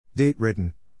Date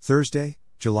written, Thursday,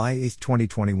 July 8,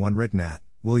 2021. Written at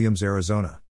Williams,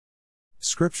 Arizona.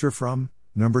 Scripture from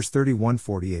Numbers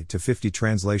 31:48-50.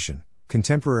 Translation,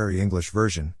 Contemporary English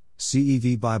Version,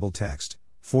 CEV Bible Text.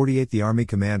 48. The army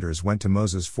commanders went to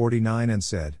Moses. 49 and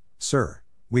said, Sir,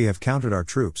 we have counted our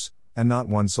troops, and not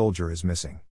one soldier is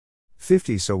missing.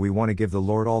 50. So we want to give the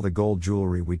Lord all the gold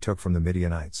jewelry we took from the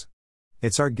Midianites.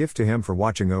 It's our gift to him for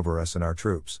watching over us and our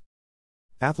troops.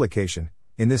 Application.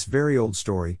 In this very old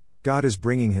story, God is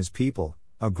bringing his people,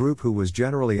 a group who was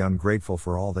generally ungrateful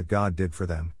for all that God did for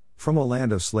them, from a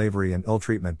land of slavery and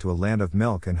ill-treatment to a land of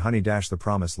milk and honey, the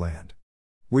promised land.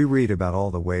 We read about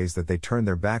all the ways that they turned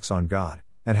their backs on God,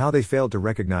 and how they failed to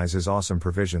recognize his awesome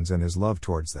provisions and his love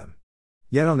towards them.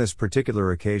 Yet on this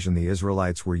particular occasion the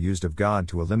Israelites were used of God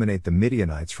to eliminate the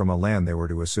Midianites from a land they were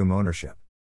to assume ownership.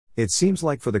 It seems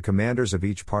like for the commanders of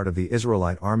each part of the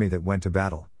Israelite army that went to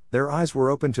battle, their eyes were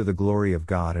open to the glory of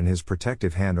God and his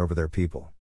protective hand over their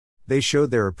people. They showed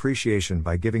their appreciation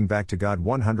by giving back to God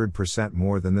 100%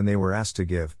 more than they were asked to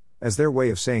give, as their way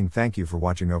of saying thank you for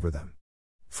watching over them.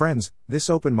 Friends, this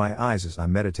opened my eyes as I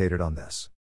meditated on this.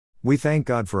 We thank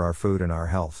God for our food and our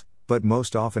health, but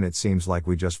most often it seems like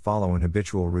we just follow an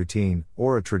habitual routine,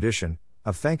 or a tradition,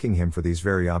 of thanking him for these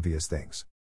very obvious things.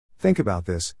 Think about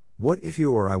this: what if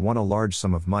you or I won a large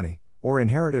sum of money, or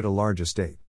inherited a large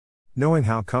estate? Knowing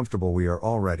how comfortable we are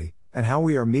already, and how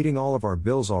we are meeting all of our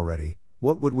bills already,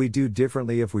 what would we do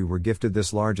differently if we were gifted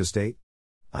this large estate?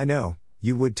 I know,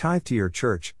 you would tithe to your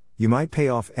church, you might pay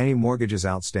off any mortgages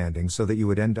outstanding so that you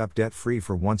would end up debt-free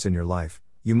for once in your life,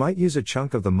 you might use a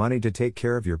chunk of the money to take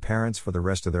care of your parents for the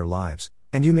rest of their lives,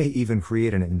 and you may even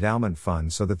create an endowment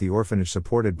fund so that the orphanage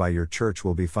supported by your church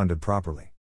will be funded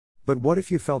properly. But what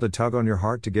if you felt a tug on your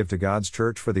heart to give to God's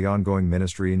church for the ongoing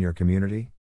ministry in your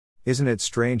community? Isn't it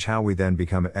strange how we then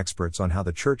become experts on how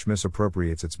the church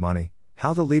misappropriates its money,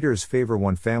 how the leaders favor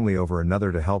one family over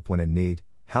another to help when in need,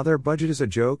 how their budget is a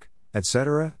joke,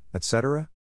 etc., etc.?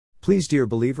 Please, dear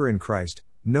believer in Christ,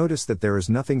 notice that there is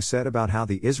nothing said about how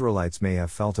the Israelites may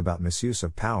have felt about misuse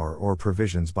of power or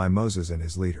provisions by Moses and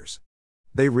his leaders.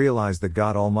 They realized that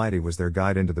God Almighty was their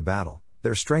guide into the battle,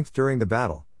 their strength during the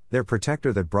battle, their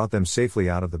protector that brought them safely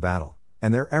out of the battle,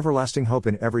 and their everlasting hope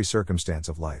in every circumstance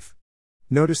of life.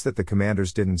 Notice that the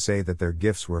commanders didn't say that their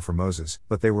gifts were for Moses,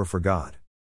 but they were for God.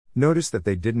 Notice that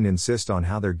they didn't insist on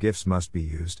how their gifts must be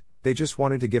used, they just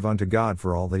wanted to give unto God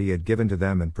for all that he had given to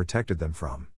them and protected them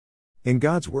from. In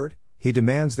God's word, he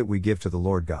demands that we give to the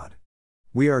Lord God.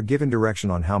 We are given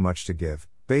direction on how much to give,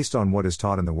 based on what is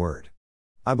taught in the word.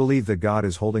 I believe that God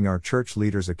is holding our church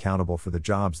leaders accountable for the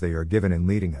jobs they are given in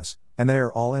leading us, and they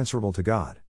are all answerable to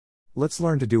God. Let's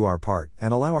learn to do our part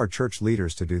and allow our church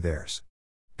leaders to do theirs.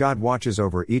 God watches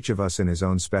over each of us in his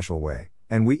own special way,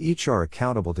 and we each are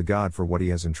accountable to God for what he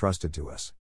has entrusted to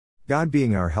us. God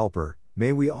being our helper,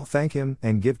 may we all thank him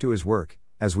and give to his work,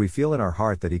 as we feel in our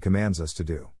heart that he commands us to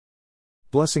do.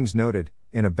 Blessings noted: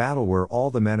 in a battle where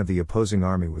all the men of the opposing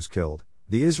army was killed,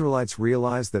 the Israelites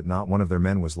realized that not one of their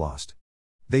men was lost.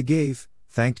 They gave,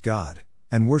 thanked God,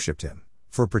 and worshipped him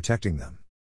for protecting them.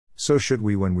 So should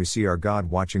we when we see our God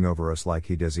watching over us like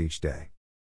he does each day.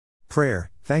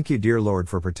 Prayer: thank you, dear Lord,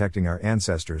 for protecting our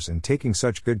ancestors and taking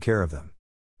such good care of them.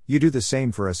 You do the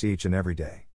same for us each and every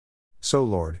day. So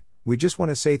Lord, we just want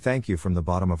to say thank you from the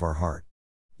bottom of our heart.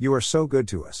 You are so good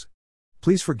to us.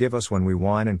 Please forgive us when we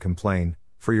whine and complain,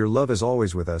 for your love is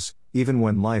always with us, even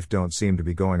when life don't seem to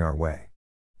be going our way.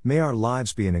 May our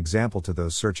lives be an example to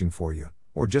those searching for you,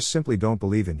 or just simply don't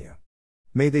believe in you.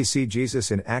 May they see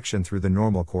Jesus in action through the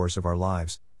normal course of our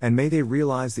lives, and may they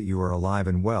realize that you are alive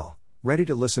and well, ready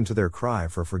to listen to their cry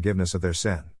for forgiveness of their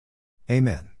sin.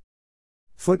 Amen.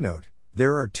 Footnote: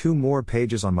 there are 2 more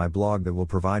pages on my blog that will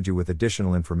provide you with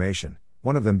additional information,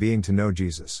 one of them being to know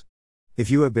Jesus. If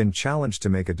you have been challenged to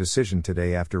make a decision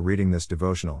today after reading this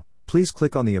devotional, please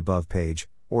click on the above page,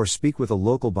 or speak with a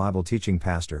local Bible teaching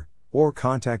pastor, or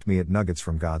contact me at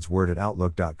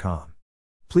nuggetsfromgodsword@outlook.com.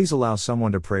 Please allow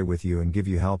someone to pray with you and give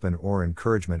you help and/or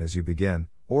encouragement as you begin,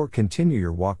 or continue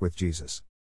your walk with Jesus.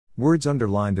 Words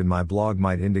underlined in my blog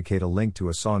might indicate a link to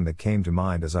a song that came to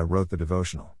mind as I wrote the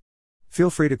devotional. Feel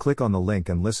free to click on the link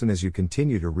and listen as you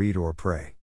continue to read or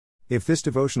pray. If this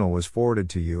devotional was forwarded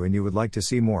to you and you would like to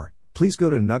see more, please go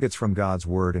to Nuggets from God's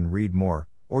Word and read more,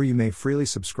 or you may freely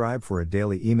subscribe for a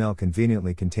daily email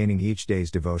conveniently containing each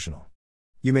day's devotional.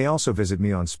 You may also visit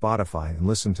me on Spotify and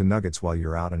listen to Nuggets while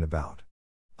you're out and about.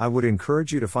 I would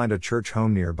encourage you to find a church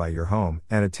home nearby your home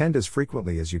and attend as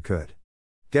frequently as you could.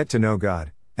 Get to know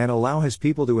God, and allow his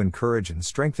people to encourage and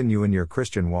strengthen you in your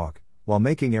Christian walk, while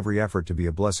making every effort to be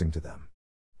a blessing to them.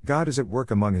 God is at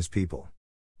work among his people.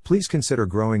 Please consider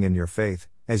growing in your faith,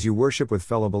 as you worship with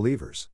fellow believers.